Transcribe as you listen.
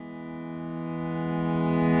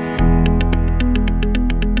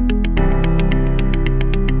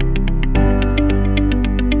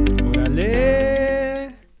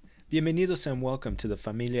Bienvenidos and welcome to the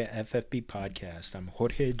Familia FFB podcast. I'm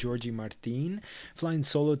Jorge Georgie Martin, flying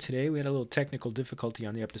solo today. We had a little technical difficulty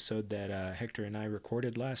on the episode that Hector and I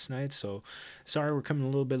recorded last night, so sorry we're coming a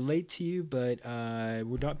little bit late to you, but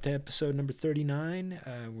we're up to episode number 39.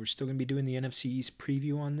 We're still going to be doing the NFC East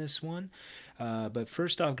preview on this one. But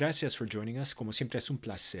first off, gracias for joining us. Como siempre es un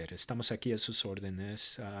placer. Estamos aquí a sus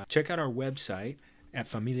órdenes. Check out our website at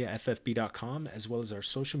familiaffb.com, as well as our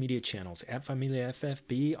social media channels at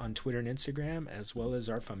familiaffb on Twitter and Instagram, as well as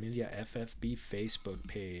our Familia FFB Facebook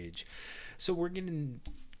page. So we're going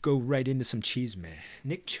to go right into some chisme.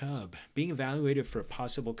 Nick Chubb being evaluated for a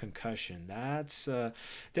possible concussion. That's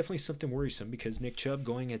definitely something worrisome because Nick Chubb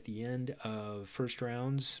going at the end of first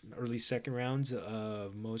rounds, early second rounds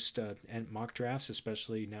of most mock drafts,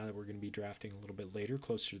 especially now that we're going to be drafting a little bit later,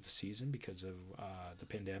 closer to the season because of the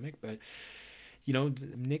pandemic. But you know,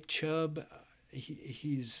 Nick Chubb,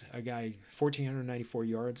 he's a guy, 1,494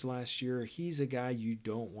 yards last year. He's a guy you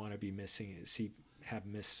don't want to be missing, have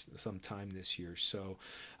missed some time this year. So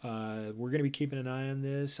we're going to be keeping an eye on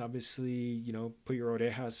this. Obviously, you know, put your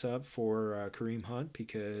orejas up for Kareem Hunt,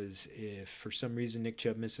 because if for some reason Nick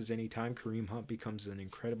Chubb misses any time, Kareem Hunt becomes an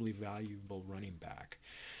incredibly valuable running back.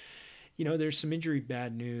 You know, there's some injury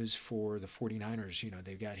bad news for the 49ers. You know,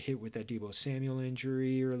 they've got hit with that Deebo Samuel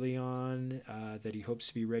injury early on that he hopes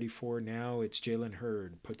to be ready for. Now it's Jalen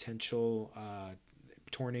Hurd, potential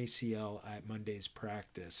torn ACL at Monday's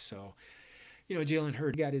practice. So, you know, Jalen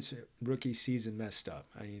Hurd got his rookie season messed up.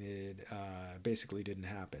 I mean, it basically didn't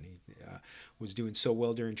happen. He was doing so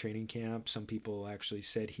well during training camp. Some people actually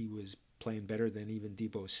said he was playing better than even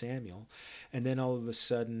Deebo Samuel, and then all of a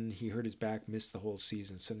sudden he hurt his back, missed the whole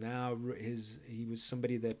season. So now he was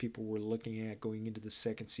somebody that people were looking at going into the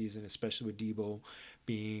second season, especially with Deebo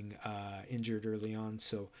being injured early on.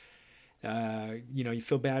 So you know, you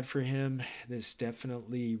feel bad for him. This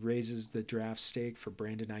definitely raises the draft stake for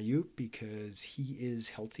Brandon Ayuk because he is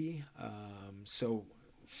healthy. So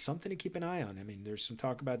something to keep an eye on. I mean, there's some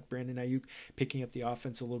talk about Brandon Ayuk picking up the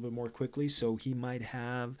offense a little bit more quickly, so he might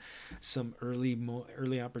have some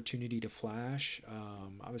early opportunity to flash.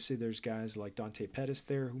 Obviously, there's guys like Dante Pettis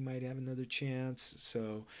there who might have another chance.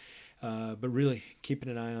 So, but really keeping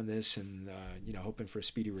an eye on this and you know, hoping for a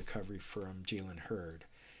speedy recovery from Jalen Hurd.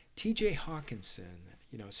 TJ Hawkinson,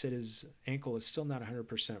 you know, said his ankle is still not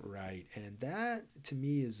 100% right, and that to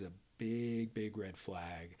me is a big red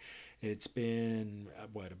flag. It's been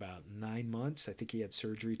about 9 months. I think he had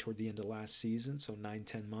surgery toward the end of last season, so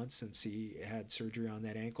 9-10 months since he had surgery on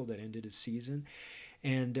that ankle that ended his season,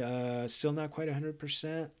 and still not quite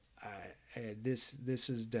 100%. This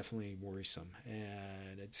is definitely worrisome,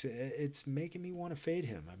 and it's making me want to fade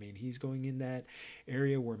him. I mean, he's going in that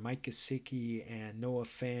area where Mike Gesicki and Noah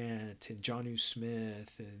Fant and Jonnu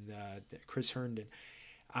Smith and Chris Herndon.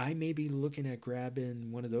 I may be looking at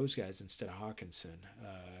grabbing one of those guys instead of Hawkinson,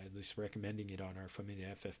 at least recommending it on our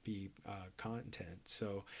Familia FFB content.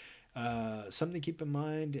 So something to keep in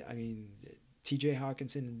mind. I mean, TJ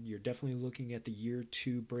Hawkinson, you're definitely looking at the year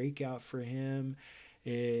 2 breakout for him.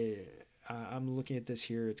 I'm looking at this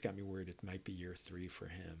here. It's got me worried it might be year 3 for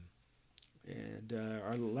him. And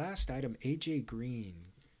our last item, AJ Green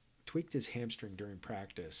tweaked his hamstring during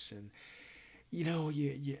practice, and you know,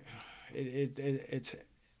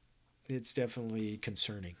 it's definitely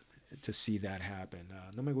concerning to see that happen.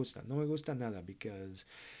 No me gusta nada, because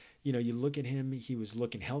you know, you look at him, he was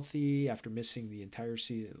looking healthy after missing the entire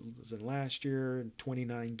season last year,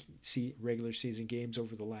 29 regular season games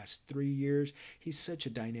over the last 3 years. He's such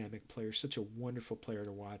a dynamic player, such a wonderful player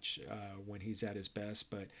to watch when he's at his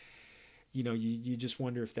best. But, you know, you just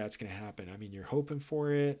wonder if that's going to happen. I mean, you're hoping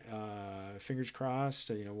for it. Fingers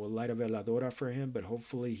crossed. You know, we'll light a veladora for him, but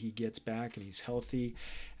hopefully he gets back and he's healthy.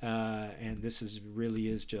 And this really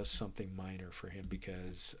is just something minor for him,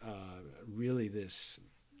 because really this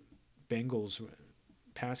Bengals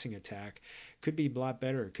passing attack could be a lot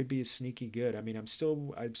better. It could be a sneaky good. I mean, I'm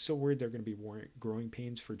still worried they're going to be growing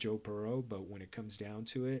pains for Joe Burrow, but when it comes down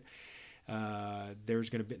to it,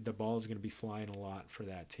 the ball is going to be flying a lot for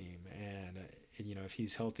that team. And you know, if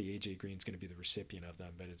he's healthy, AJ Green's going to be the recipient of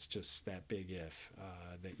them. But it's just that big if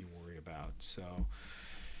that you worry about. So,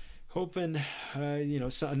 hoping, you know,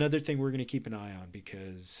 another thing we're going to keep an eye on,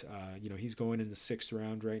 because, you know, he's going in the 6th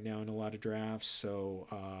round right now in a lot of drafts. So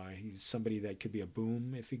he's somebody that could be a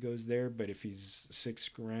boom if he goes there. But if he's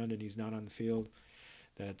 6th round and he's not on the field,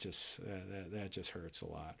 that just hurts a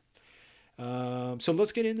lot. So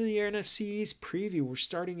let's get into the NFC East preview. We're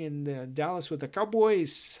starting in Dallas with the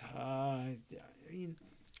Cowboys. I mean,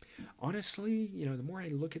 honestly, the more I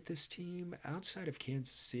look at this team outside of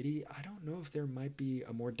Kansas City, I don't know if there might be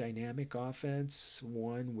a more dynamic offense,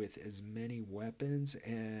 one with as many weapons.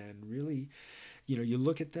 And really, you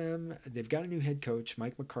look at them, they've got a new head coach,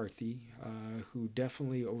 Mike McCarthy, who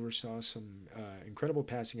definitely oversaw some incredible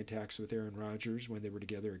passing attacks with Aaron Rodgers when they were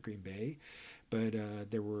together at Green Bay. But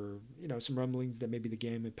there were, some rumblings that maybe the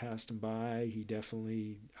game had passed him by. He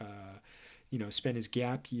definitely, spent his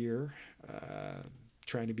gap year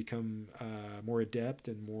trying to become more adept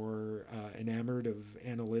and more enamored of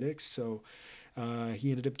analytics. So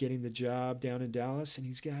he ended up getting the job down in Dallas, and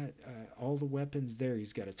he's got all the weapons there.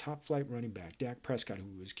 He's got a top flight running back, Dak Prescott,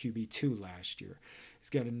 who was QB2 last year.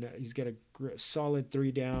 He's got a solid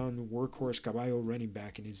 3-down workhorse caballo running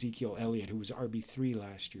back in Ezekiel Elliott, who was RB3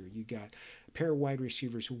 last year. You got a pair of wide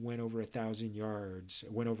receivers who went over 1,000 yards,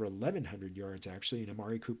 went over 1,100 yards actually, in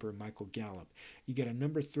Amari Cooper and Michael Gallup. You got a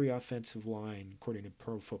number 3 offensive line according to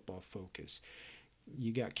Pro Football Focus.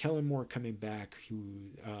 You got Kellen Moore coming back, who,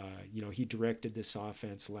 he directed this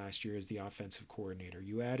offense last year as the offensive coordinator.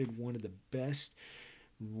 You added one of the best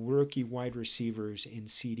rookie wide receivers in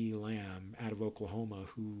CeeDee Lamb out of Oklahoma,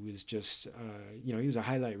 who is just, he was a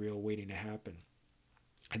highlight reel waiting to happen.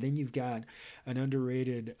 And then you've got an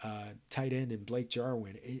underrated tight end in Blake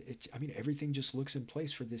Jarwin. Everything just looks in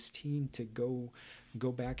place for this team to go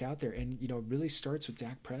back out there. And, it really starts with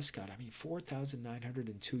Dak Prescott.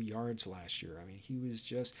 4,902 yards last year. He was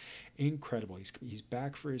just incredible. He's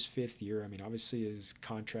back for his 5th year. Obviously his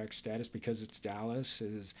contract status, because it's Dallas,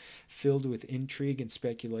 is filled with intrigue and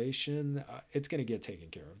speculation. It's going to get taken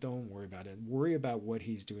care of. Don't worry about it. Worry about what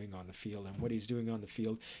he's doing on the field. And what he's doing on the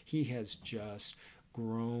field, he has just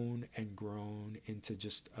grown and grown into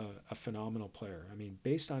just a phenomenal player.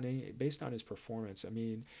 Based on his performance,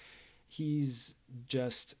 he's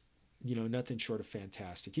just, nothing short of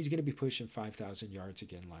fantastic. He's going to be pushing 5,000 yards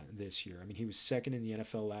again this year. He was second in the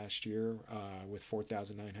NFL last year with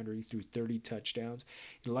 4,900. He threw 30 touchdowns.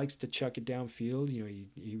 He likes to chuck it downfield.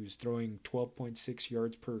 He was throwing 12.6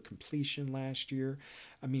 yards per completion last year.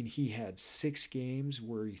 He had 6 games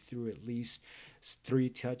where he threw at least 3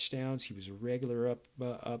 touchdowns. He was a regular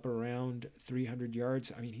up around 300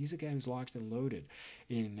 yards. He's a guy who's locked and loaded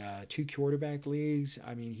in 2 quarterback leagues.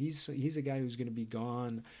 He's a guy who's going to be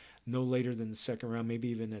gone no later than the second round, maybe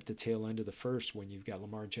even at the tail end of the first, when you've got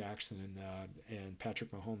Lamar Jackson and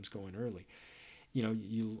Patrick Mahomes going early.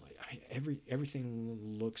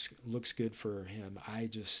 Everything looks good for him.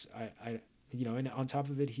 And on top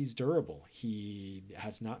of it, he's durable. He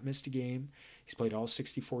has not missed a game. He's played all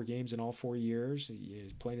 64 games in all 4 years.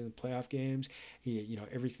 He's played in the playoff games.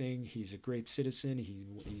 Everything. He's a great citizen.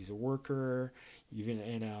 He's a worker.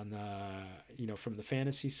 And on from the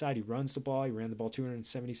fantasy side, he runs the ball. He ran the ball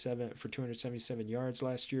 277 yards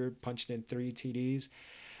last year. Punched in 3 TDs.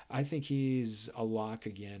 I think he's a lock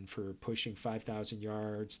again for pushing 5,000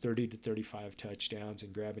 yards, 30 to 35 touchdowns,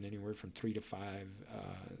 and grabbing anywhere from 3 to 5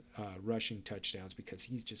 rushing touchdowns, because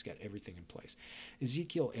he's just got everything in place.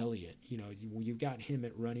 Ezekiel Elliott, you've got him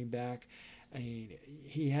at running back.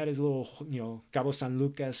 He had his little, Cabo San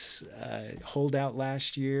Lucas holdout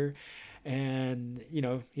last year. And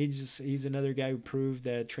he's another guy who proved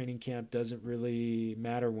that training camp doesn't really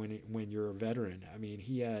matter when you're a veteran.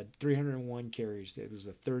 He had 301 carries. It was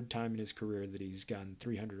the 3rd time in his career that he's gotten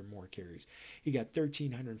 300 or more carries. He got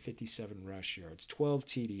 1,357 rush yards, 12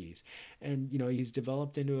 TDs, and he's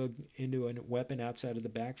developed into a weapon outside of the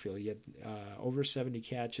backfield. He had over 70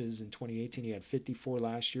 catches in 2018. He had 54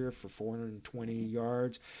 last year for 420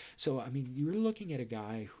 yards. So you're looking at a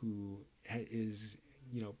guy who is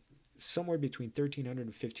somewhere between 1,300 and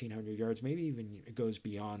 1,500 yards, maybe even it goes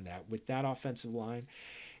beyond that. With that offensive line,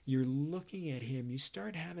 you're looking at him, you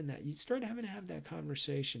start having to have that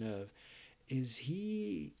conversation of, is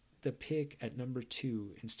he the pick at number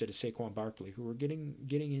 2 instead of Saquon Barkley, who we're getting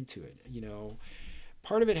into it.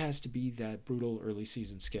 Part of it has to be that brutal early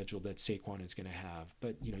season schedule that Saquon is going to have.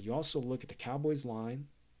 But, you also look at the Cowboys line.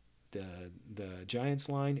 The Giants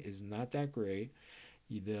line is not that great.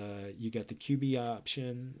 You got the QB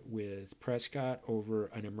option with Prescott over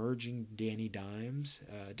an emerging Danny Dimes,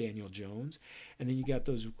 Daniel Jones, and then you got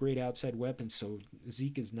those great outside weapons. So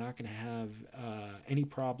Zeke is not going to have any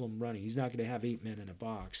problem running. He's not going to have 8 men in a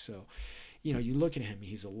box. So, you look at him.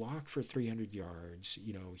 He's a lock for 300 yards.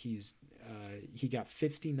 He got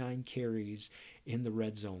 59 carries in the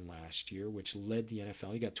red zone last year, which led the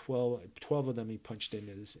NFL. He got 12 of them. He punched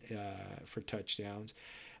in for touchdowns.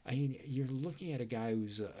 You're looking at a guy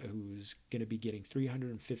who's going to be getting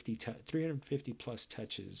 350 plus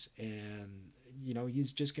touches, and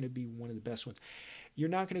he's just going to be one of the best ones. you're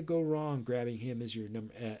not going to go wrong grabbing him as your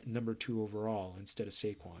number 2 overall instead of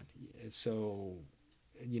Saquon. So,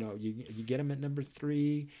 you get him at number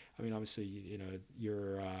 3. I mean, obviously,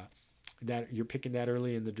 you're picking that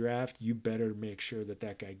early in the draft. You better make sure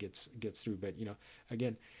that guy gets through. But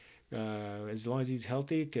again, as long as he's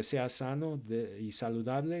healthy, que sea sano y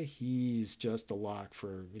saludable, he's just a lock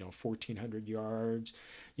for 1,400 yards,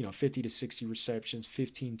 50 to 60 receptions,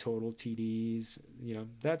 15 total TDs.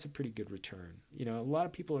 That's a pretty good return. A lot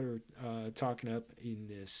of people are talking up in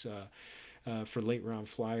this for late round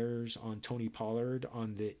flyers on Tony Pollard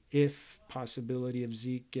on the if possibility of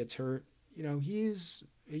Zeke gets hurt. He's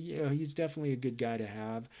definitely a good guy to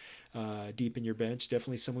have deep in your bench.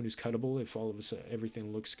 Definitely someone who's cuttable if all of a sudden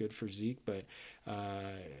everything looks good for Zeke. But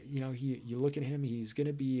you look at him, he's going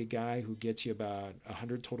to be a guy who gets you about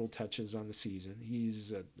 100 total touches on the season.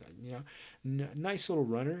 He's a nice little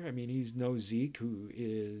runner. I mean, he's no Zeke, who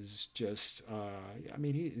is just.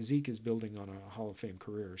 Zeke is building on a Hall of Fame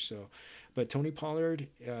career. So, but Tony Pollard,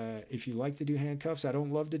 if you like to do handcuffs, I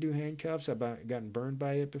don't love to do handcuffs. I've gotten burned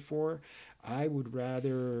by it before. I would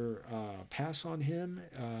rather pass on him,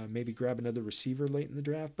 maybe grab another receiver late in the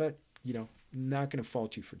draft, but, not going to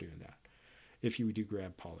fault you for doing that if you do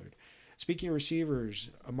grab Pollard. Speaking of receivers,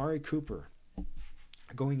 Amari Cooper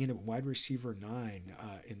going in at wide receiver 9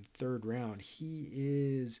 in third round.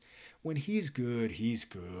 When he's good, he's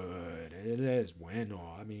good. It is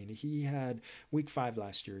bueno. I mean, he had week 5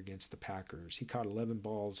 last year against the Packers. He caught 11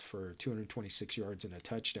 balls for 226 yards and a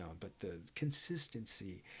touchdown, but the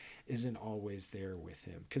consistency isn't always there with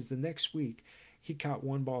him, because the next week he caught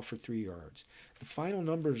 1 ball for 3 yards. The final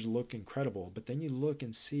numbers look incredible, but then you look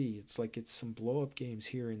and see it's some blow up games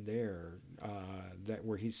here and there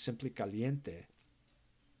where he's simply caliente.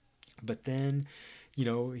 But then,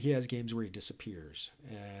 he has games where he disappears,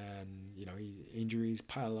 and injuries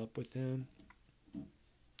pile up with him.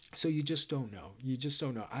 So you just don't know.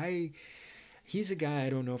 He's a guy I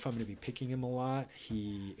don't know if I'm going to be picking him a lot.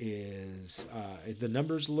 He is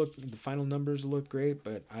the final numbers look great,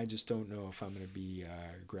 but I just don't know if I'm going to be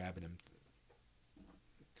grabbing him.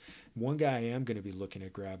 One guy I am going to be looking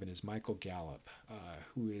at grabbing is Michael Gallup,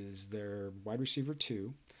 who is their wide receiver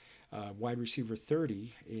 2. Wide receiver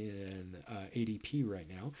 30 in ADP right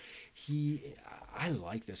now. I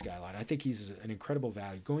like this guy a lot. I think he's an incredible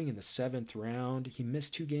value. Going in the 7th round, he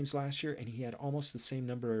missed 2 games last year, and he had almost the same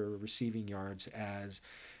number of receiving yards as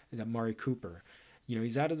Amari Cooper.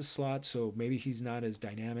 He's out of the slot, so maybe he's not as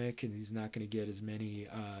dynamic and he's not going to get as many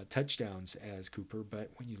touchdowns as Cooper.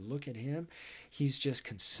 But when you look at him, he's just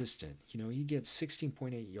consistent. He gets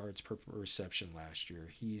 16.8 yards per reception last year.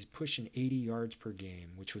 He's pushing 80 yards per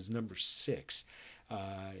game, which was number 6.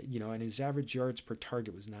 And his average yards per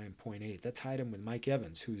target was 9.8. That tied him with Mike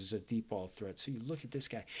Evans, who's a deep ball threat. So you look at this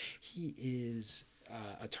guy, he is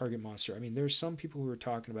a target monster. I mean, there's some people who are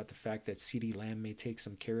talking about the fact that CeeDee Lamb may take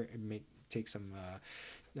some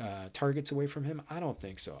targets away from him. I don't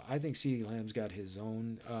think so. I think CeeDee Lamb's got his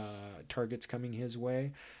own targets coming his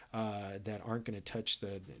way that aren't going to touch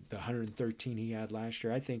the 113 he had last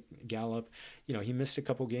year. I think Gallup, he missed a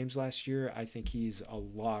couple games last year. I think he's a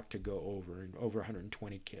lock to go over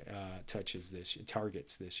 120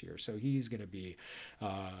 targets this year. So he's going to be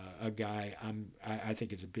a guy I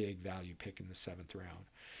think is a big value pick in the 7th round.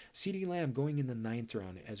 CeeDee Lamb going in the 9th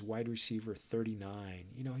round as wide receiver 39.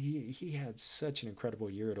 He had such an incredible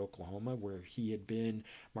year at Oklahoma, where he had been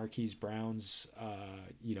Marquise Brown's,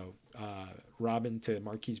 Robin to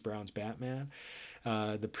Marquise Brown's Batman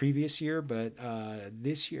the previous year. But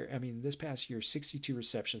this past year, 62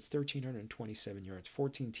 receptions, 1,327 yards,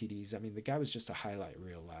 14 TDs. I mean, the guy was just a highlight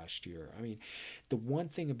reel last year. I mean, the one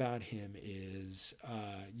thing about him is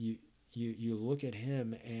you look at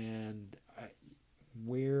him and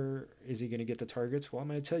where is he going to get the targets? Well, I'm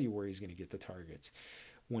going to tell you where he's going to get the targets.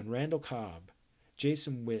 When Randall Cobb,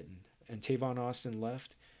 Jason Witten, and Tavon Austin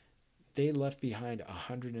left, they left behind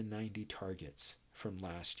 190 targets from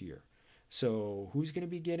last year. So who's going to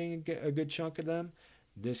be getting a good chunk of them?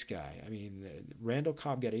 This guy. I mean, Randall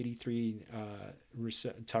Cobb got 83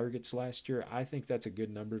 targets last year. I think that's a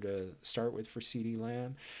good number to start with for CeeDee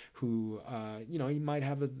Lamb, who, he might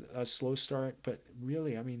have a slow start, but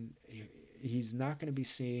really, I mean, he's not going to be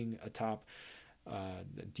seeing a top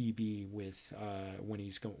DB with when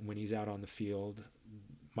he's out on the field.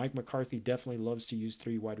 Mike McCarthy definitely loves to use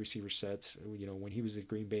 3 wide receiver sets. When he was at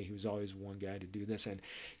Green Bay, he was always one guy to do this. And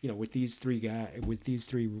with these three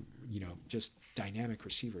just dynamic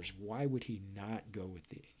receivers, why would he not go with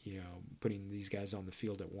putting these guys on the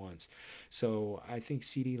field at once? So I think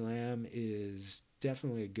CeeDee Lamb is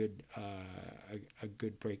definitely a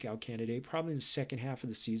good breakout candidate. Probably in the second half of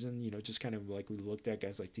the season, just kind of like we looked at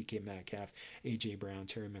guys like DK Metcalf, AJ Brown,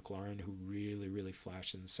 Terry McLaurin, who really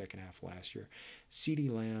flashed in the second half last year. CeeDee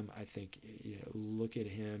Lamb, I think, look at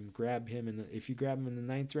him, grab him, and if you grab him in the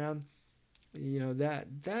ninth round,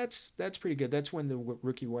 that's pretty good. That's when the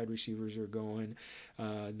rookie wide receivers are going.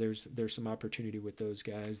 There's some opportunity with those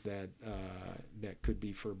guys that could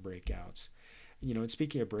be for breakouts. And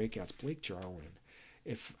speaking of breakouts, Blake Jarwin.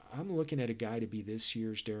 If I'm looking at a guy to be this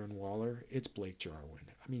year's Darren Waller, it's Blake Jarwin.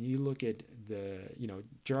 I mean, you look at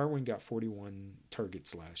Jarwin got 41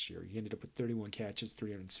 targets last year. He ended up with 31 catches,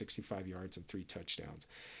 365 yards, and 3 touchdowns.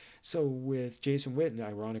 So with Jason Witten,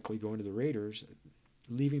 ironically, going to the Raiders,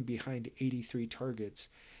 leaving behind 83 targets,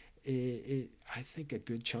 I think a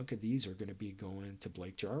good chunk of these are going to be going to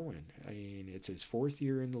Blake Jarwin. I mean, it's his 4th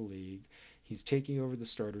year in the league. He's taking over the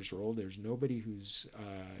starter's role. There's nobody who's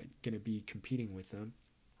going to be competing with him.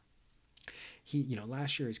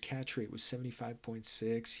 Last year his catch rate was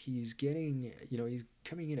 75.6. He's getting, he's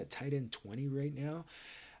coming in at tight end 20 right now.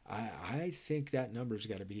 I think that number's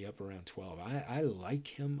got to be up around 12. I like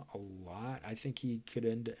him a lot. I think he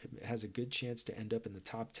has a good chance to end up in the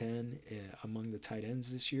top 10 among the tight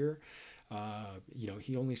ends this year.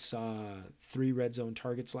 He only saw 3 red zone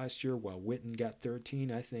targets last year, while Witten got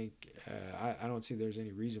 13. I think I don't see there's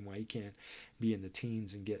any reason why he can't be in the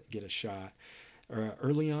teens and get a shot.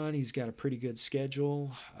 Early on, he's got a pretty good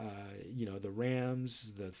schedule. The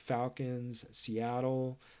Rams, the Falcons,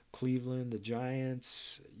 Seattle, Cleveland, the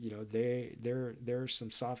Giants. There's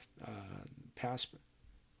some soft pass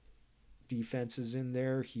defenses in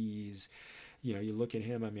there. He's, you look at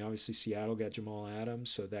him. I mean, obviously Seattle got Jamal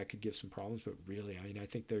Adams, so that could give some problems. But really, I mean, I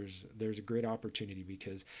think there's a great opportunity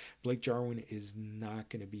because Blake Jarwin is not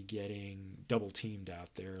going to be getting double teamed out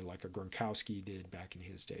there like a Gronkowski did back in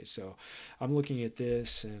his day. So I'm looking at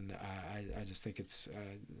this, and I just think it's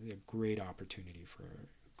a great opportunity for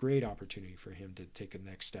him to take a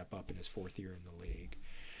next step up in his 4th year in the league.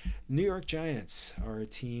 New York Giants are a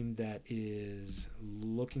team that is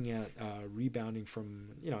looking at rebounding from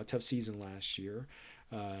a tough season last year.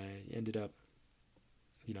 Ended up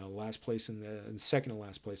last place in the second to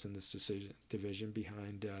last place in this division,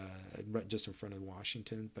 behind just in front of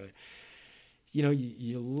Washington. But you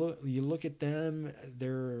look at them.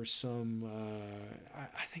 There are some.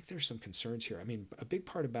 I think there's some concerns here. I mean, a big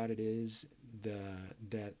part about it is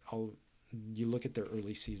you look at their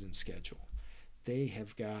early season schedule. They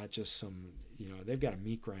have got just some, they've got a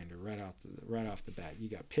meat grinder right off the bat. You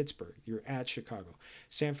got Pittsburgh, you're at Chicago,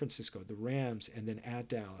 San Francisco, the Rams, and then at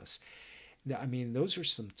Dallas. I mean, those are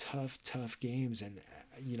some tough games, and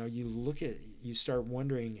you start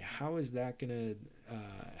wondering, how is that going to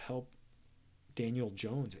help Daniel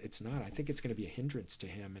Jones? It's not. I think it's going to be a hindrance to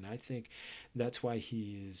him, and I think that's why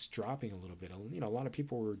he's dropping a little bit. A lot of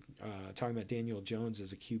people were talking about Daniel Jones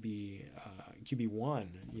as a QB1,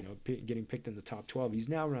 getting picked in the top 12. He's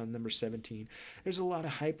now around number 17. There's a lot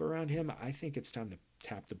of hype around him. I think it's time to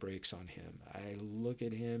tap the brakes on him. I look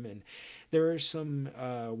at him, and there are some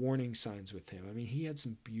warning signs with him. I mean, he had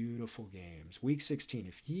some beautiful games. Week 16,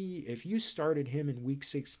 if you started him in Week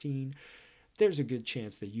 16, there's a good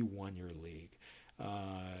chance that you won your league.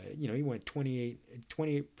 He went 28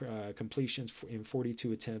 completions in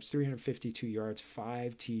 42 attempts, 352 yards,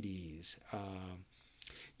 5 TDs.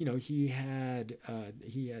 He had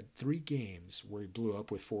 3 games where he blew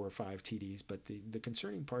up with 4 or 5 TDs, but the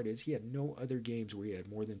concerning part is he had no other games where he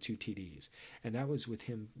had more than 2 TDs, and that was with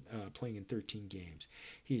him playing in 13 games.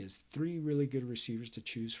 He has 3 really good receivers to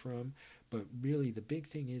choose from, but really the big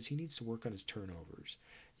thing is he needs to work on his turnovers.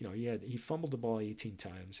 He fumbled the ball 18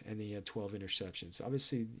 times, and then he had 12 interceptions.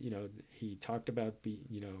 Obviously, he talked about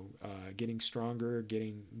getting stronger,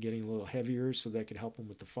 getting a little heavier, so that could help him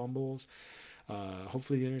with the fumbles.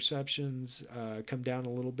 Hopefully, the interceptions come down a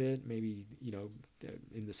little bit, maybe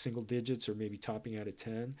in the single digits or maybe topping out at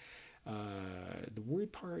 10. The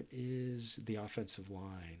worried part is the offensive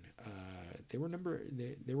line. They were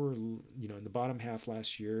in the bottom half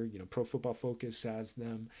last year. Pro Football Focus has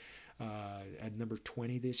them at number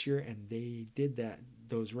 20 this year, and they did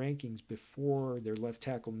those rankings before their left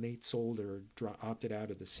tackle Nate Solder opted out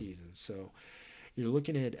of the season. So you're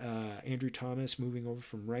looking at Andrew Thomas moving over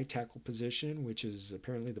from right tackle position, which is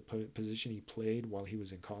apparently the position he played while he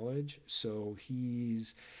was in college. So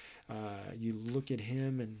he's you look at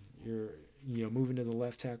him, and you're moving to the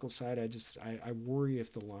left tackle side. I worry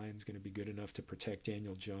if the line's going to be good enough to protect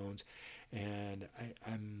Daniel Jones, and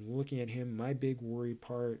I'm looking at him. My big worry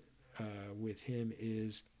part with him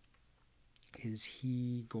is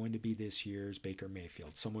he going to be this year's Baker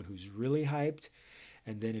Mayfield, someone who's really hyped,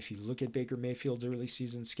 And then if you look at Baker Mayfield's early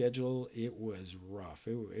season schedule, it was rough.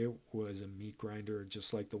 It was a meat grinder,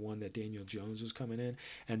 just like the one that Daniel Jones was coming in,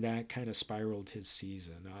 and that kind of spiraled his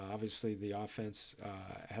season. Obviously, the offense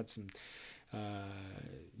had some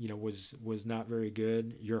was not very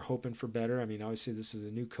good. You're hoping for better. I mean, obviously, this is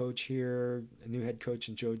a new coach here, a new head coach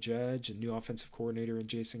in Joe Judge, a new offensive coordinator in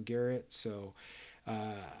Jason Garrett. So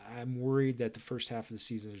I'm worried that the first half of the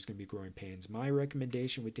season there's going to be growing pains. My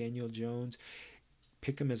recommendation with Daniel Jones,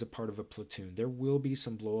 pick him as a part of a platoon. There will be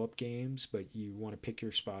some blow up games, but you want to pick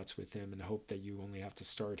your spots with him and hope that you only have to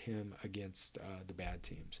start him against the bad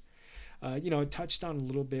teams. I touched on a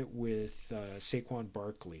little bit with Saquon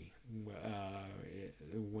Barkley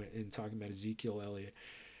in talking about Ezekiel Elliott.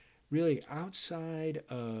 Really, outside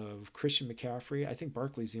of Christian McCaffrey, I think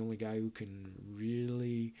Barkley's the only guy who can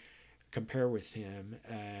really compare with him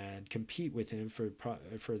and compete with him for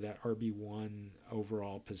that RB1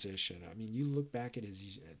 overall position. I mean, you look back at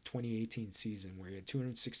his 2018 season where he had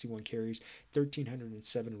 261 carries,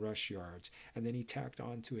 1,307 rush yards, and then he tacked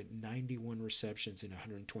on to it 91 receptions and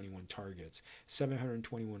 121 targets,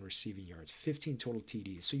 721 receiving yards, 15 total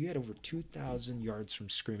TDs. So you had over 2,000 yards from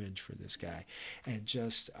scrimmage for this guy. And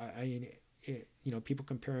just, people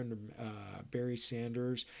comparing to Barry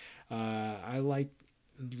Sanders. I like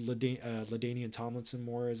LaDainian Tomlinson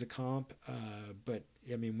more as a comp, but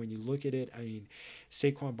I mean, when you look at it, I mean,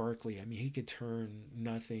 Saquon Barkley, I mean, he could turn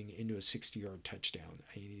nothing into a 60-yard touchdown.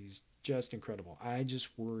 I mean, he's just incredible. I just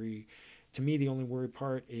worry. To me, the only worry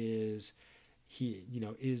part is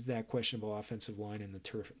is that questionable offensive line and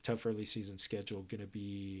the tough early season schedule going to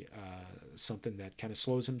be something that kind of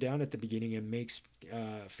slows him down at the beginning and makes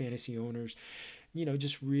fantasy owners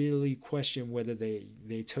just really question whether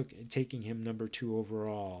they took taking him number 2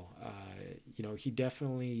 overall. He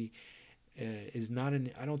definitely is not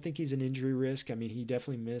I don't think he's an injury risk. I mean, he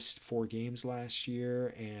definitely missed 4 games last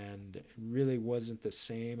year and really wasn't the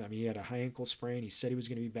same. I mean, he had a high ankle sprain. He said he was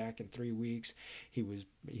going to be back in 3 weeks. He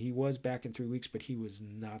was back in 3 weeks, but he was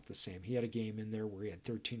not the same. He had a game in there where he had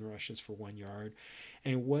 13 rushes for 1 yard,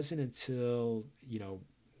 and it wasn't until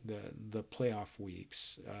the playoff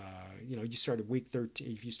weeks. You started week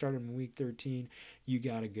 13. If you started in week 13, you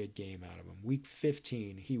got a good game out of him. Week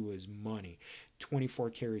 15, he was money. 24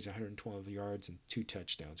 carries, 112 yards, and 2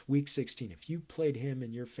 touchdowns. Week 16, if you played him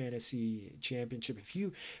in your fantasy championship, if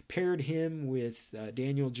you paired him with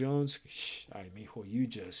Daniel Jones,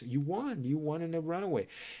 you won. You won in a runaway.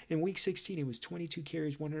 In week 16, it was 22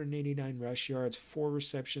 carries, 189 rush yards, 4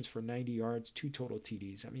 receptions for 90 yards, 2 total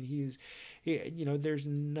TDs. I mean, there's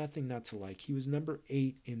nothing not to like. He was number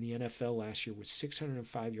 8 in the NFL last year with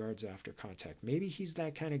 605 yards after contact. Maybe he's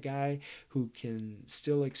that kind of guy who can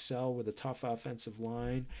still excel with a tough offensive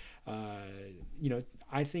line.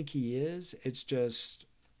 I think he is. It's just,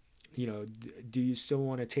 do you still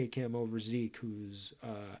want to take him over Zeke, who's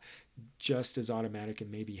just as automatic and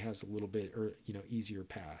maybe has a little bit easier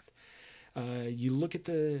path? You look at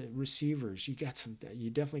the receivers. You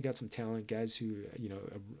definitely got some talent, guys who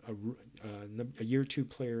a year 2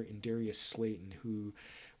 player in Darius Slayton, who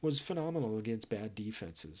was phenomenal against bad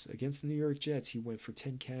defenses. Against the New York Jets, he went for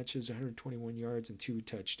 10 catches, 121 yards, and 2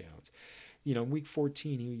 touchdowns. Week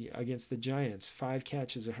 14, against the Giants, 5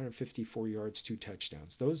 catches, 154 yards, 2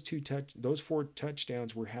 touchdowns. Those 4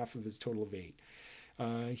 touchdowns were half of his total of 8.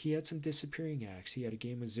 He had some disappearing acts. He had a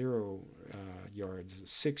game with 0 yards,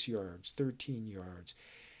 6 yards, 13 yards.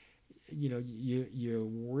 You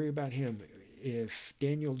worry about him. If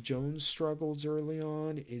Daniel Jones struggles early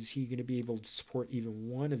on, is he going to be able to support even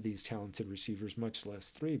one of these talented receivers, much less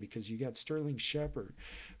 3? Because you got Sterling Shepard,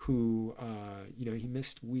 who he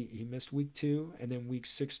missed week 2 and then week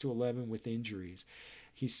 6 to 11 with injuries.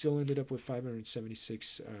 He still ended up with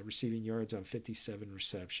 576 receiving yards on 57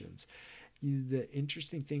 receptions. The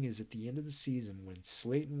interesting thing is, at the end of the season, when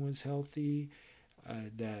Slayton was healthy,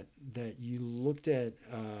 that you looked at,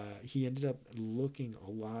 he ended up looking a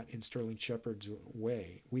lot in Sterling Shepard's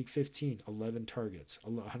way. Week 15, 11 targets,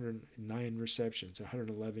 109 receptions,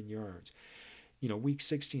 111 yards. Week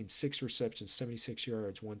 16, 6 receptions, 76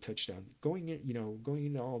 yards, 1 touchdown. Going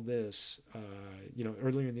into all this,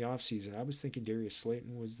 earlier in the offseason, I was thinking Darius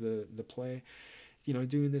Slayton was the play.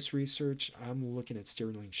 Doing this research, I'm looking at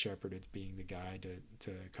Sterling Shepard as being the guy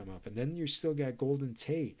to come up. And then you still got Golden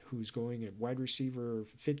Tate, who's going at wide receiver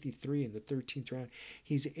 53 in the 13th round.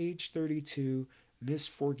 He's age 32,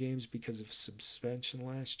 missed 4 games because of suspension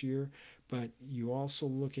last year. But you also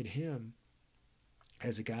look at him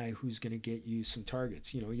as a guy who's going to get you some targets.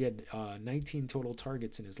 He had 19 total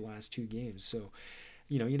targets in his last 2 games. So,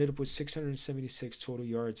 he ended up with 676 total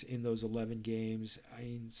yards in those 11 games. I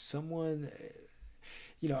mean,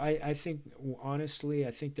 I think honestly,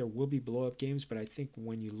 I think there will be blow up games, but I think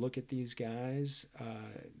when you look at these guys,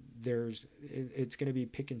 it's going to be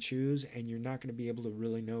pick and choose, and you're not going to be able to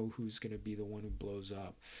really know who's going to be the one who blows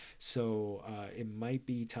up. So it might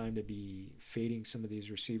be time to be fading some of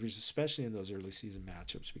these receivers, especially in those early season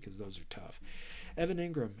matchups, because those are tough. Evan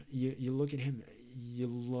Ingram, you look at him, you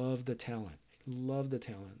love the talent. Love the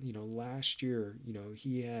talent. Last year,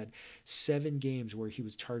 he had 7 games where he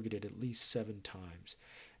was targeted at least 7 times.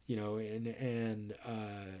 In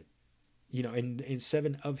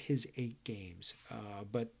 7 of his 8 games.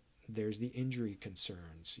 But there's the injury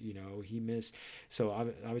concerns. He missed. So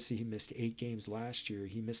obviously he missed 8 games last year.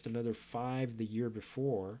 He missed another 5 the year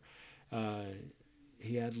before. Uh,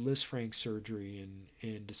 he had Lisfranc surgery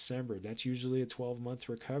in December. That's usually a 12-month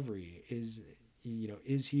recovery. Is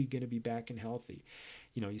he going to be back and healthy?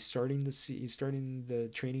 He's starting the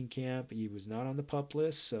training camp. He was not on the PUP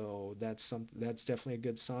list, so that's definitely a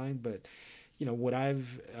good sign. But what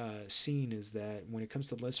I've seen is that when it comes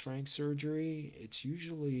to Lisfranc surgery, it's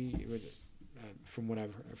usually from what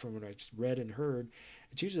I've read and heard,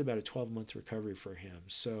 it's usually about a 12-month recovery for him.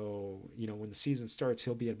 So when the season starts,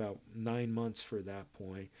 he'll be at about 9 months for that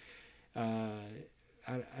point.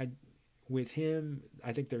 I with him,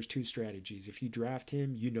 I think there's 2 strategies. If you draft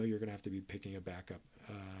him, you're going to have to be picking a backup,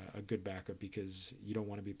 a good backup, because you don't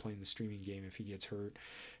want to be playing the streaming game if he gets hurt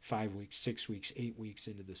 5 weeks, 6 weeks, 8 weeks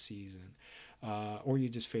into the season, or you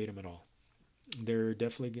just fade him at all. There's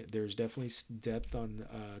definitely depth on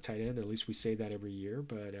tight end. At least we say that every year,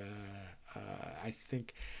 but I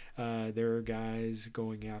think there are guys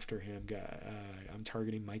going after him. I'm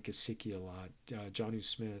targeting Mike Gesicki a lot. Jonnu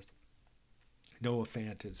Smith. Noah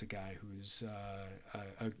Fant is a guy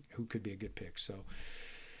who could be a good pick. So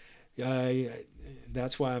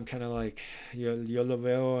that's why I'm kind of like yo lo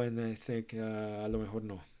veo, and I think a lo mejor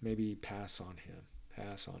no, maybe pass on him.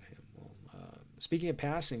 Well, speaking of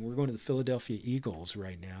passing, we're going to the Philadelphia Eagles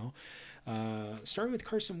right now. Starting with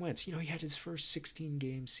Carson Wentz, he had his first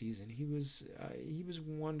 16-game season. He was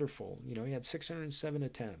wonderful. He had 607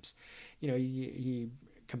 attempts. He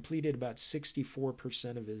completed about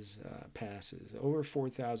 64% of his passes, over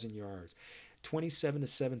 4,000 yards,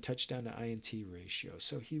 27-7 touchdown to INT ratio.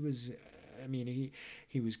 So he was,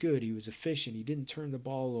 he was good. He was efficient. He didn't turn the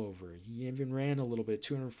ball over. He even ran a little bit,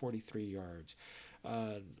 243 yards.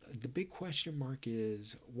 The big question mark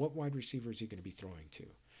is, what wide receiver is he going to be throwing to?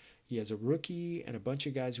 He has a rookie and a bunch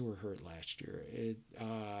of guys who were hurt last year.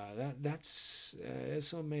 That's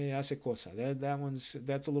eso me hace cosa.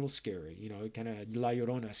 That's a little scary. Kind of La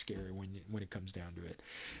Llorona scary when it comes down to it.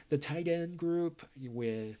 The tight end group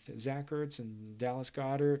with Zach Ertz and Dallas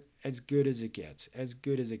Goedert, as good as it gets.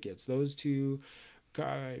 Those two.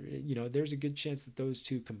 There's a good chance that those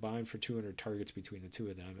two combine for 200 targets between the two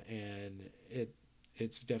of them, and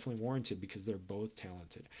it's definitely warranted because they're both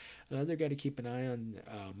talented. Another guy to keep an eye on,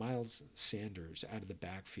 Miles Sanders out of the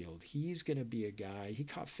backfield. He's going to be a guy. He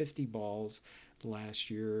caught 50 balls last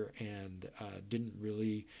year and didn't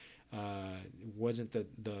really wasn't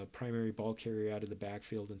the primary ball carrier out of the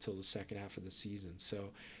backfield until the second half of the season. So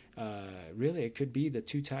really, it could be the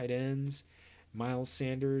 2 tight ends, Miles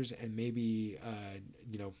Sanders, and maybe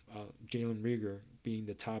Jalen Reagor being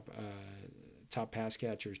the top pass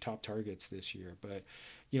catchers, top targets this year. But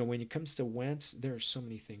when it comes to Wentz, there are so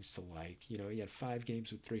many things to like. He had 5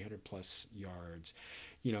 games with 300 plus yards.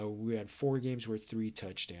 We had 4 games worth 3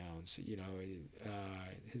 touchdowns.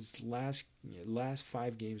 His last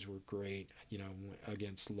 5 games were great.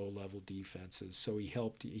 Against low level defenses. So he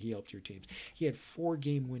helped your teams. He had 4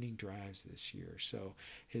 game winning drives this year. So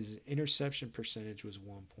his interception percentage was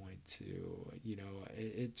 1.2.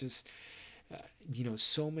 It just.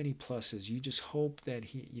 So many pluses. You just hope that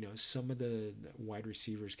some of the wide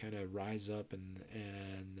receivers kind of rise up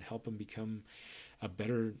and help him become a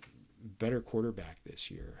better quarterback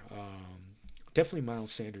this year. Definitely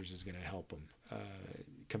Miles Sanders is going to help him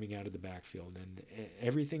coming out of the backfield, and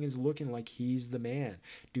everything is looking like he's the man.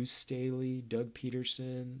 Deuce Staley, Doug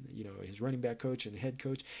Peterson, his running back coach and head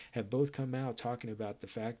coach have both come out talking about the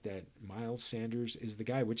fact that Miles Sanders is the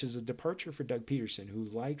guy, which is a departure for Doug Peterson, who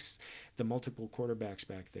likes the multiple quarterbacks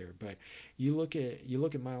back there. But you look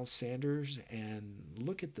at Miles Sanders and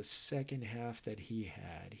look at the second half that he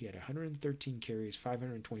had. He had 113 carries,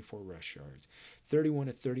 524 rush yards, 31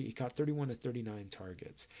 to 30. He caught 31 to 39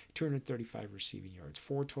 targets, 235 receiving yards,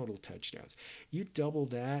 4 total touchdowns. You double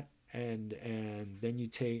that, and then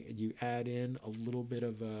you add in a little bit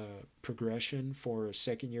of a progression for a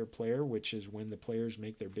second-year player, which is when the players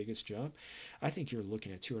make their biggest jump. I think you're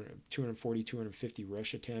looking at 240, 250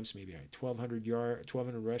 rush attempts, maybe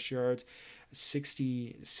 1,200 rush yards,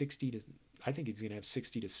 60 to I think he's going to have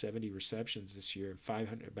 60 to 70 receptions this year,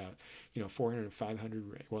 500 about 400 and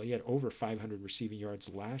 500. Well, he had over 500 receiving yards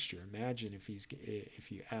last year. Imagine if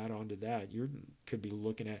you add on to that, you could be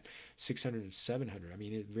looking at 600 and 700. I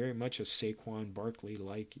mean, it very much a Saquon Barkley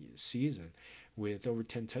like season with over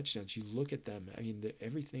 10 touchdowns. You look at them. I mean,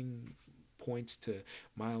 everything points to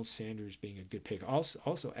Miles Sanders being a good pick.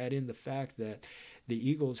 Also add in the fact that the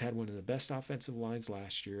Eagles had one of the best offensive lines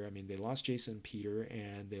last year. I mean, they lost Jason Peter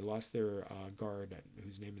and they lost their guard,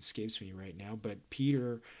 whose name escapes me right now. But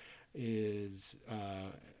Peter is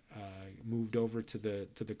moved over to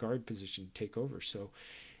the guard position to take over. So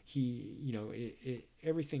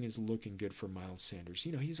everything is looking good for Miles Sanders.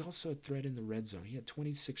 He's also a threat in the red zone. He had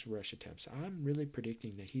 26 rush attempts. I'm really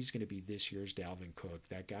predicting that he's going to be this year's Dalvin Cook,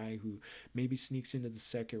 that guy who maybe sneaks into the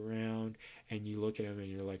second round, and you look at him and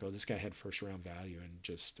you're like, oh, this guy had first round value, and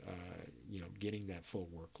just getting that full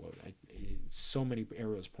workload. So many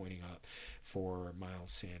arrows pointing up for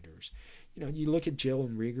Miles Sanders. You look at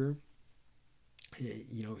Jalen Reagor.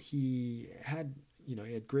 He had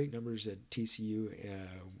great numbers at TCU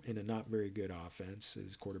in a not very good offense.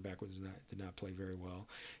 His quarterback did not play very well.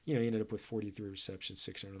 He ended up with 43 receptions,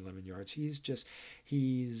 611 yards.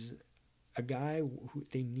 He's a guy who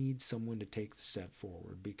they need someone to take the step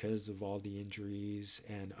forward because of all the injuries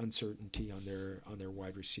and uncertainty on their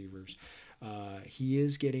wide receivers. He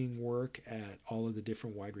is getting work at all of the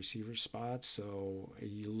different wide receiver spots. So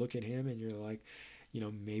you look at him and you're like,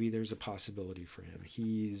 maybe there's a possibility for him.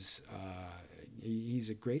 He's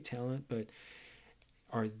a great talent, but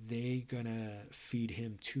are they gonna feed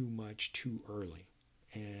him too much too early?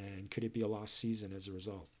 And could it be a lost season as a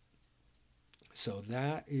result? So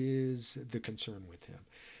that is the concern with him.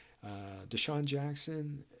 Deshaun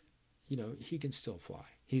Jackson, he can still fly.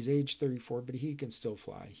 He's age 34, but he can still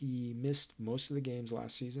fly. He missed most of the games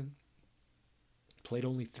last season. Played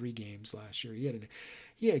only 3 games last year. He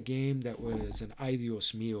had a game that was an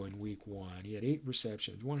Adios Mio in week 1. He had 8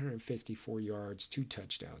 receptions, 154 yards, 2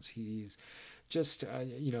 touchdowns. He's just,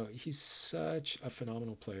 he's such a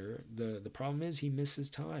phenomenal player. The problem is he misses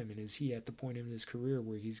time, and is he at the point in his career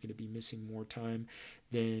where he's going to be missing more time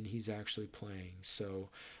than he's actually playing? So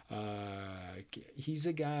he's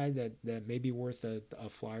a guy that may be worth a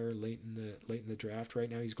flyer late in the draft. Right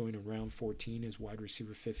now he's going to round 14 as wide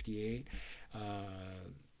receiver 58.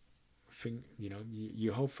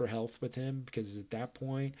 You hope for health with him, because at that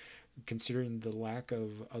point, considering the lack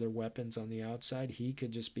of other weapons on the outside, he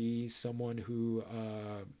could just be someone who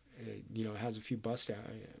has a few bust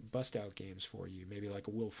out games for you, maybe like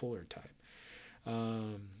a Will Fuller type.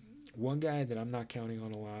 One guy that I'm not counting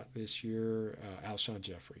on a lot this year, Alshon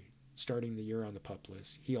Jeffrey, starting the year on the PUP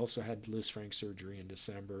list. He also had Lisfranc surgery in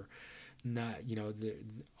December.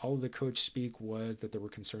 All the coach speak was that there were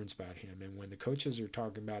concerns about him, and when the coaches are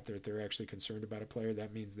talking about that they're actually concerned about a player,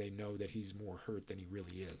 that means they know that he's more hurt than he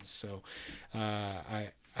really is. So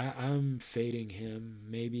I'm fading him.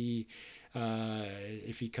 Maybe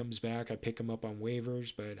if he comes back, I pick him up on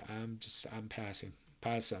waivers, but I'm passing.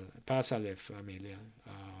 Pásale, familia.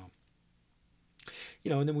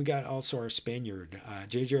 And then we got also our Spaniard,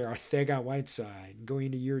 J.J. Arcega-Whiteside, going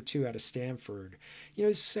into year 2 out of Stanford. He's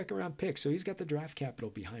a second-round pick, so he's got the draft capital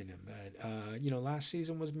behind him. But, last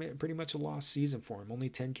season was pretty much a lost season for him. Only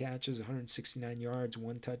 10 catches, 169 yards,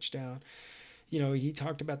 1 touchdown. He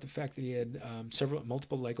talked about the fact that he had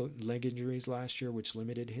multiple leg injuries last year, which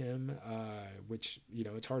limited him, which,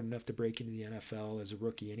 it's hard enough to break into the NFL as a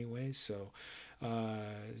rookie anyway. So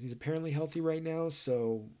he's apparently healthy right now,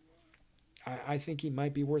 so I think he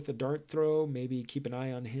might be worth a dart throw. Maybe keep an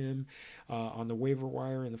eye on him on the waiver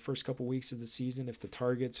wire in the first couple weeks of the season. If the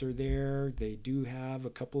targets are there, they do have a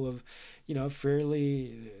couple of, they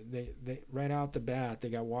right out the bat, they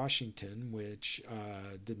got Washington, which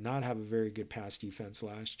did not have a very good pass defense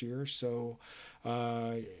last year. So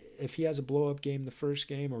if he has a blow-up game the first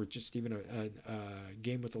game, or just even a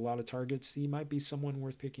game with a lot of targets, he might be someone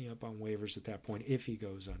worth picking up on waivers at that point if he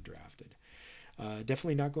goes undrafted.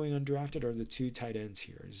 Definitely not going undrafted are the 2 tight ends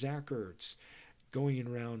here. Zach Ertz, going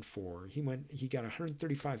in round 4. He got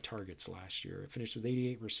 135 targets last year. Finished with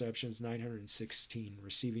 88 receptions, 916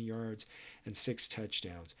 receiving yards, and 6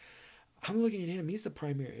 touchdowns. I'm looking at him. He's the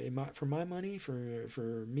primary, for my money, for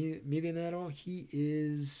Millonero, he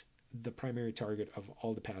is the primary target of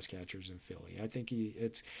all the pass catchers in Philly. I think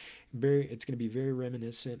it's going to be very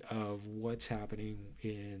reminiscent of what's happening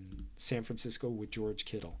in San Francisco with George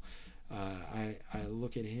Kittle. I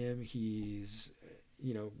look at him, he's,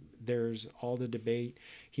 there's all the debate.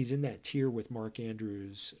 He's in that tier with Mark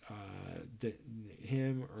Andrews,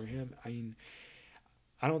 him. I mean,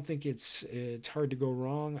 I don't think it's hard to go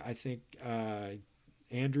wrong. I think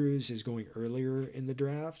Andrews is going earlier in the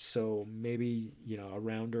draft, so maybe a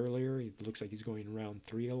round earlier. It looks like he's going round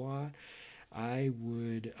 3 a lot. I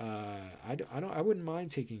would I wouldn't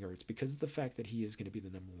mind taking Ertz because of the fact that he is going to be the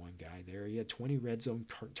number one guy there. He had 20 red zone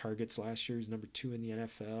targets last year. He's number 2 in the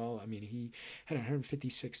NFL. I mean, he had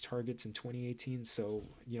 156 targets in 2018. So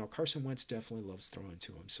Carson Wentz definitely loves throwing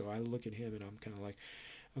to him. So I look at him and I'm kind of like,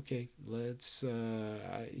 okay, let's.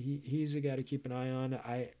 He's a guy to keep an eye on.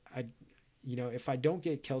 If I don't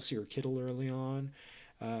get Kelsey or Kittle early on,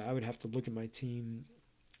 I would have to look at my team,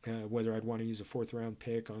 whether I'd want to use a 4th-round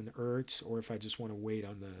pick on Ertz or if I just want to wait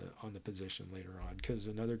on the position later on. Because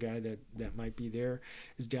another guy that might be there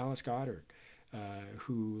is Dallas Goedert,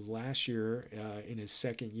 who last year in his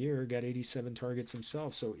second year got 87 targets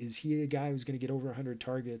himself. So is he a guy who's going to get over 100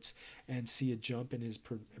 targets and see a jump in his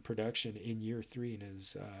production in year 3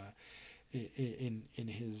 in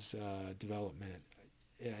his development?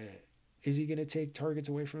 Is he going to take targets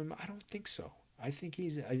away from him? I don't think so. I think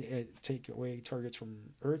he's take away targets from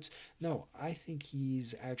Ertz. No, I think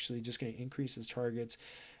he's actually just going to increase his targets.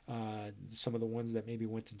 Some of the ones that maybe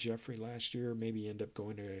went to Jeffrey last year maybe end up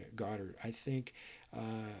going to Goddard. I think,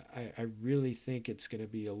 I really think it's going to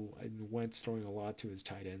be Wentz throwing a lot to his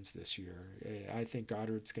tight ends this year. I think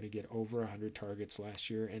Goddard's going to get over 100 targets last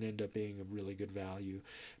year and end up being a really good value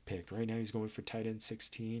pick. Right now he's going for tight end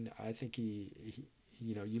 16. I think he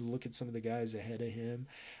you look at some of the guys ahead of him,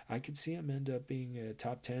 I could see him end up being a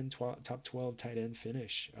top 10, top 12 tight end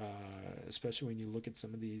finish, especially when you look at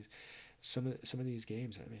some of these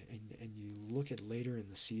games. I mean, and you look at later in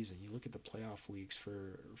the season, you look at the playoff weeks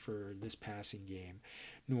for this passing game.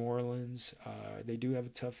 New Orleans, they do have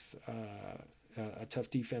a tough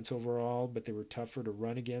defense overall, but they were tougher to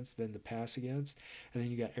run against than to pass against. And then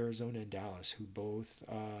you got Arizona and Dallas, who both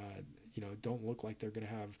don't look like they're going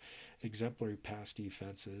to have exemplary pass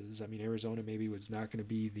defenses. I mean, Arizona maybe was not going to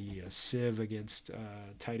be the sieve against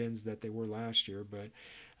tight ends that they were last year, but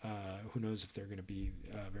who knows if they're going to be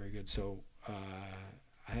very good. So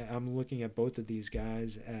I'm looking at both of these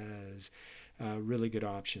guys as really good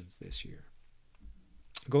options this year.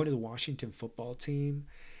 Going to the Washington football team,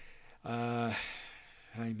 ay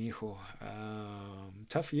mijo,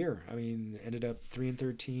 tough year. I mean, ended up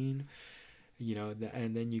 3-13.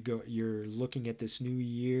 And then you're looking at this new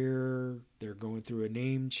year. They're going through a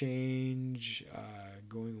name change,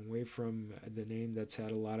 going away from the name that's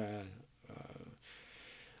had a lot of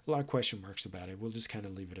question marks about it. We'll just kind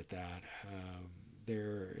of leave it at that.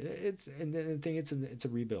 It's a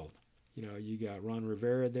rebuild. You got Ron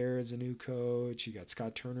Rivera there as a new coach. You got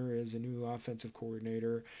Scott Turner as a new offensive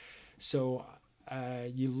coordinator. So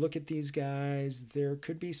you look at these guys, there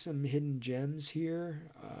could be some hidden gems here.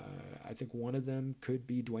 I think one of them could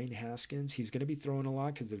be Dwayne Haskins. He's going to be throwing a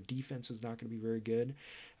lot because their defense is not going to be very good.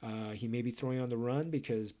 He may be throwing on the run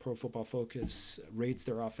because Pro Football Focus rates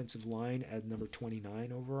their offensive line at number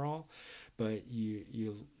 29 overall. But you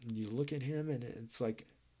look at him and it's like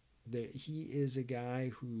he is a guy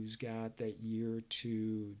who's got that year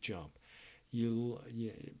to jump. On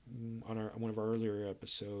one of our earlier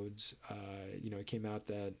episodes, it came out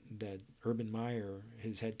that Urban Meyer,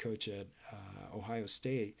 his head coach at Ohio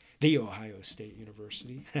State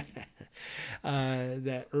University,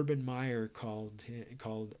 that Urban Meyer called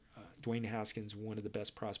Dwayne Haskins one of the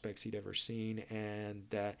best prospects he'd ever seen, and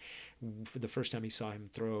that for the first time he saw him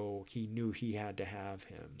throw, he knew he had to have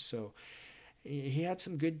him. So he had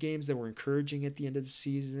some good games that were encouraging at the end of the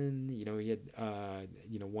season. He had,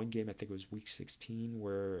 one game, I think it was week 16,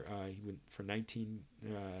 where he went for 19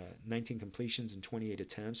 completions and 28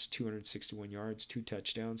 attempts, 261 yards, 2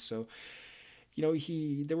 touchdowns. So,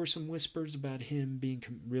 there were some whispers about him being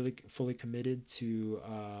really fully committed to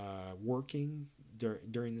working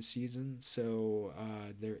during the season. So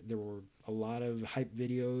there were a lot of hype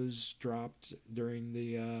videos dropped during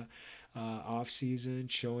the off season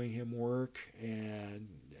showing him work and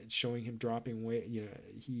showing him dropping weight.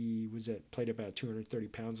 He played about 230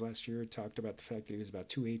 pounds last year. Talked about the fact that he was about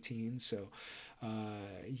 218. So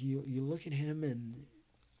you look at him and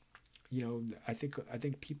I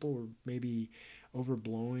think people were maybe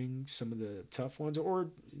overblowing some of the tough ones, or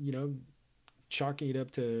chalking it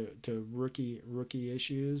up to rookie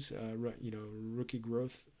issues, rookie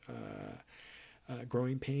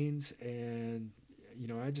growing pains. And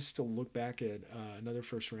I just still look back at another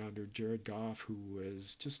first rounder, Jared Goff, who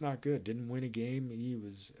was just not good. Didn't win a game. He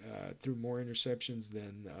was threw more interceptions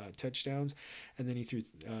than touchdowns, and then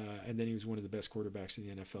he was one of the best quarterbacks in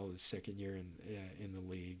the NFL his second year in the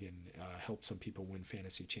league, and helped some people win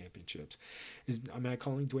fantasy championships. Am I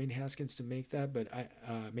calling Dwayne Haskins to make that? But I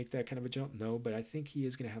make that kind of a jump? No, but I think he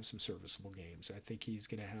is going to have some serviceable games. I think he's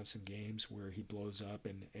going to have some games where he blows up,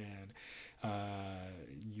 and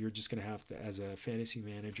you're just going to have to, as a fantasy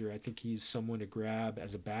manager, I think he's someone to grab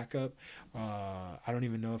as a backup. I don't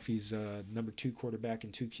even know if he's a number 2 quarterback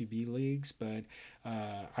in 2 QB leagues, but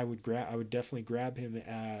I would definitely grab him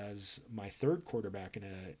as my 3rd quarterback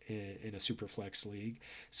in a super flex league,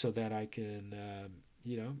 so that I can.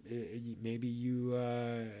 Maybe you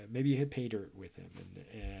hit pay dirt with him,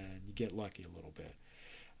 and you get lucky a little bit.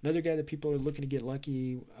 Another guy that people are looking to get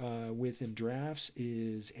lucky with in drafts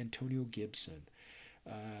is Antonio Gibson.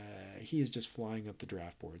 He is just flying up the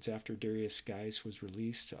draft boards. After Darius Geis was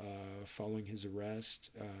released following his arrest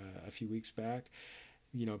a few weeks back,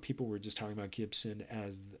 people were just talking about Gibson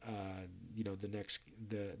as the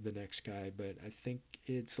next guy. But I think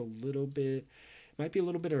might be a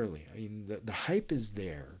little bit early. I mean, the hype is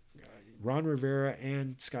there. Ron Rivera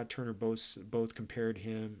and Scott Turner both compared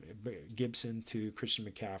Gibson to Christian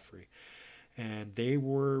McCaffrey, and they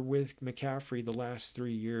were with McCaffrey the last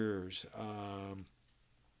 3 years. And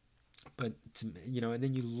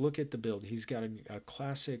then you look at the build. He's got a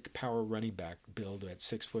classic power running back build at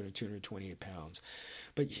 6 foot and 228 pounds.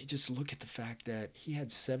 But you just look at the fact that he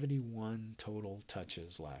had 71 total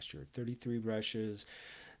touches last year, 33 rushes,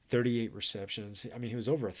 38 receptions. I mean, he was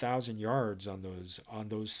over 1,000 yards on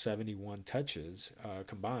those 71 touches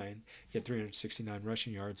combined. He had 369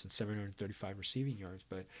 rushing yards and 735 receiving yards.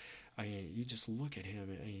 But you just look at him.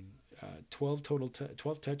 12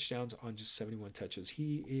 touchdowns on just 71 touches.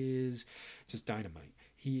 He is just dynamite.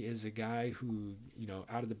 He is a guy who,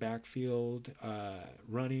 out of the backfield,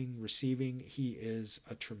 running, receiving, he is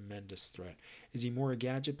a tremendous threat. Is he more a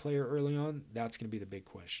gadget player early on? That's going to be the big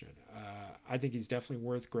question. I think he's definitely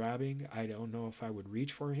worth grabbing. I don't know if I would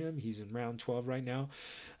reach for him. He's in round 12 right now.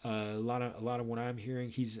 A lot of what I'm hearing,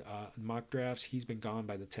 he's mock drafts. He's been gone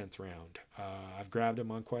by the 10th round. I've grabbed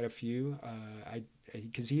him on quite a few.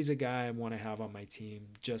 Because he's a guy I want to have on my team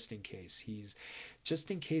just in case.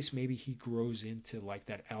 Maybe he grows into like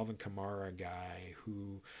that Alvin Kamara guy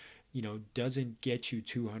who, doesn't get you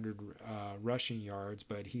 200 rushing yards,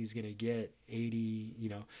 but he's going to get 80,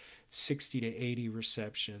 60 to 80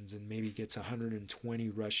 receptions, and maybe gets 120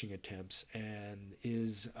 rushing attempts, and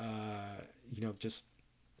is, just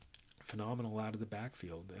phenomenal out of the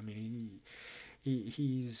backfield. I mean,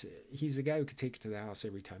 he's a guy who could take it to the house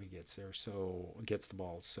every time he gets the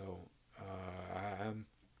ball. So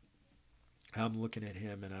I'm looking at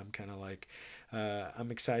him, and I'm kind of like,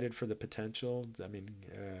 I'm excited for the potential. I mean,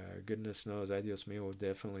 goodness knows, adios mio,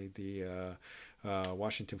 definitely the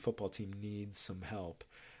Washington football team needs some help.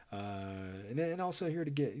 And also to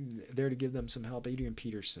give them some help. Adrian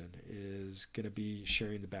Peterson is going to be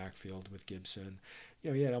sharing the backfield with Gibson.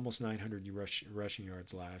 He had almost 900 rushing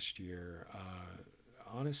yards last year.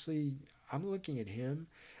 Honestly, I'm looking at him.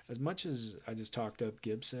 As much as I just talked up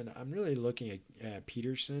Gibson, I'm really looking at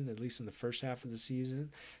Peterson, at least in the first half of the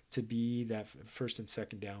season, to be that first and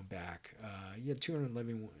second down back. He had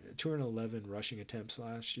 211 rushing attempts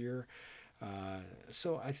last year.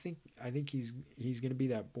 So I think he's going to be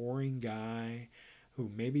that boring guy who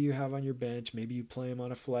maybe you have on your bench, maybe you play him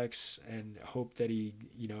on a flex and hope that he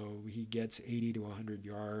gets 80 to 100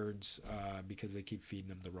 yards because they keep feeding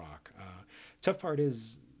him the rock. Tough part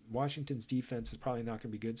is Washington's defense is probably not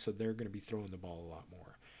going to be good, so they're going to be throwing the ball a lot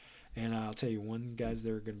more. And I'll tell you, one guys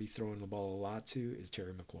they're going to be throwing the ball a lot to is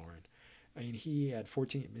Terry McLaurin. I mean, he had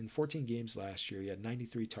 14 games last year. He had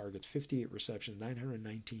 93 targets, 58 receptions,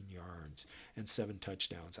 919 yards, and 7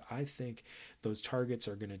 touchdowns. I think those targets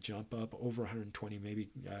are going to jump up over 120, maybe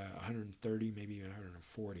 130, maybe even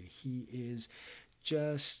 140. He is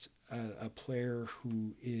just a player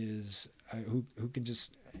who is who can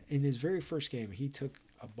just, in his very first game, he took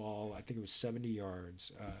a ball, I think it was 70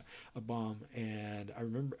 yards, a bomb, and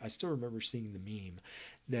I still remember seeing the meme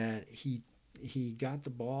that he got the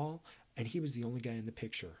ball and he was the only guy in the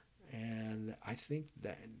picture. And I think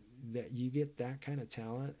that you get that kind of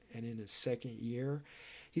talent, and in his second year,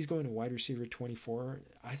 he's going to wide receiver 24.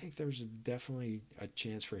 I think there's definitely a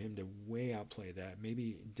chance for him to way outplay that.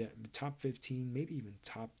 Maybe top 15, maybe even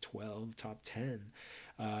top 12, top 10,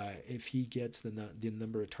 if he gets the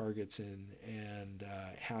number of targets and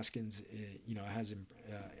Haskins, has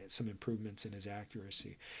some improvements in his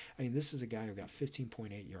accuracy. I mean, this is a guy who got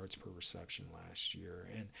 15.8 yards per reception last year,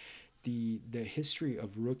 and the history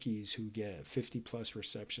of rookies who get 50 plus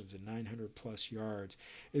receptions and 900 plus yards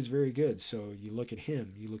is very good. So you look at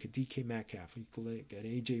him, you look at DK Metcalf, you look at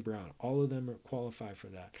AJ Brown. All of them are qualify for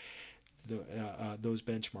that. Those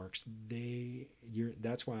benchmarks.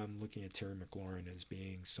 That's why I'm looking at Terry McLaurin as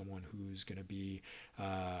being someone who's going to be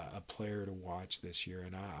a player to watch this year,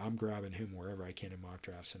 and I'm grabbing him wherever I can in mock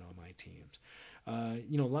drafts and on my teams.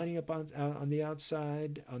 Lining up on the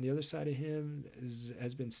outside, on the other side of him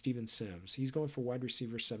has been Steven Sims. He's going for wide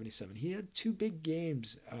receiver 77. He had three big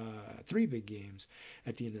games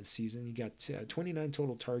at the end of the season. He got 29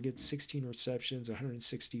 total targets, 16 receptions,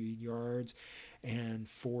 160 yards, and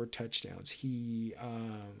 4 touchdowns. He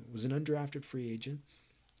was an undrafted free agent.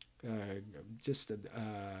 Kind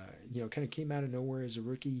of came out of nowhere as a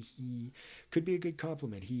rookie. He could be a good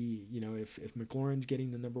compliment. If McLaurin's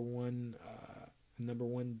getting the number one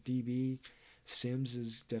DB, Sims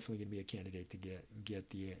is definitely going to be a candidate to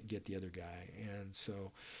get the other guy. And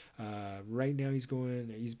so right now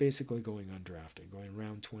he's basically going undrafted, going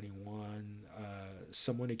round 21.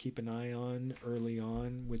 Someone to keep an eye on early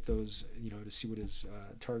on with those, to see what his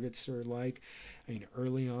targets are like. I mean,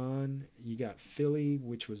 early on, you got Philly,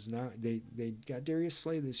 which was not, they got Darius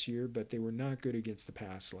Slay this year, but they were not good against the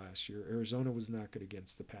pass last year. Arizona was not good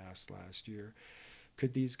against the pass last year.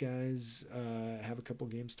 Could these guys have a couple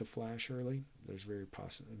games to flash early? There's very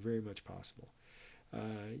much possible.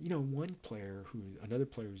 Another player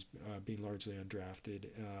who's being largely undrafted,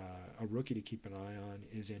 a rookie to keep an eye on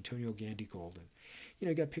is Antonio Gandy-Golden.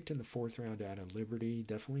 He got picked in the 4th round out of Liberty.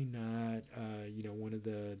 Definitely not, one of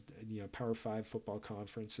the Power 5 football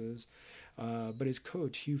conferences. But his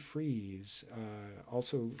coach, Hugh Freeze,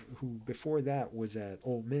 also who before that was at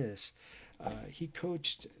Ole Miss, he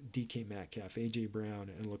coached DK Metcalf, AJ Brown,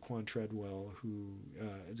 and Laquan Treadwell, who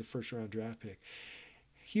is a first-round draft pick.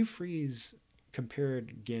 Hugh Freeze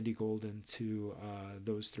compared Gandy-Golden to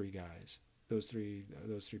those 3 guys, those three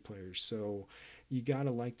players. So you gotta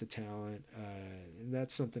like the talent, and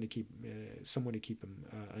that's something to keep, someone to keep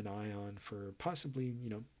an eye on for possibly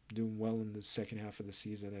doing well in the second half of the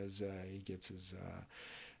season as he gets his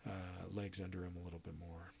legs under him a little bit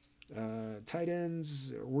more. Tight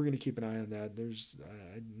ends, we're going to keep an eye on that. There's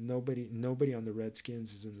nobody on the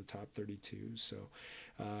Redskins is in the top 32, so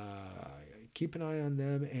keep an eye on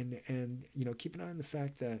them, and keep an eye on the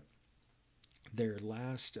fact that their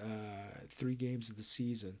last 3 games of the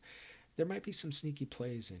season, there might be some sneaky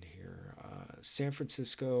plays in here. San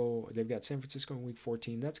Francisco, they've got San Francisco in week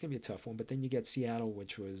 14. That's going to be a tough one. But then you get Seattle,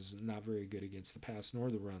 which was not very good against the pass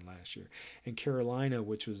nor the run last year. And Carolina,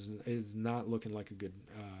 which is not looking like a good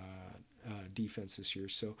defense this year.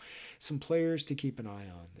 So some players to keep an eye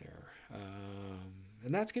on there.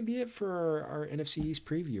 And that's going to be it for our NFC East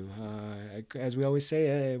preview. As we always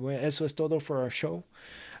say, eso es todo for our show.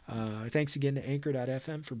 Thanks again to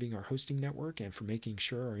Anchor.fm for being our hosting network and for making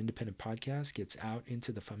sure our independent podcast gets out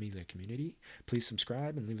into the Familia community. Please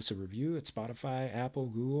subscribe and leave us a review at Spotify, Apple,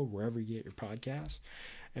 Google, wherever you get your podcasts.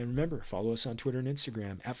 And remember, follow us on Twitter and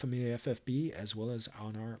Instagram at FamiliaFFB, as well as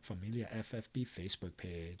on our Familia FFB Facebook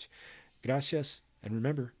page. Gracias. And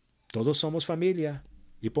remember, todos somos familia.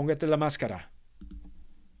 Y póngate la máscara.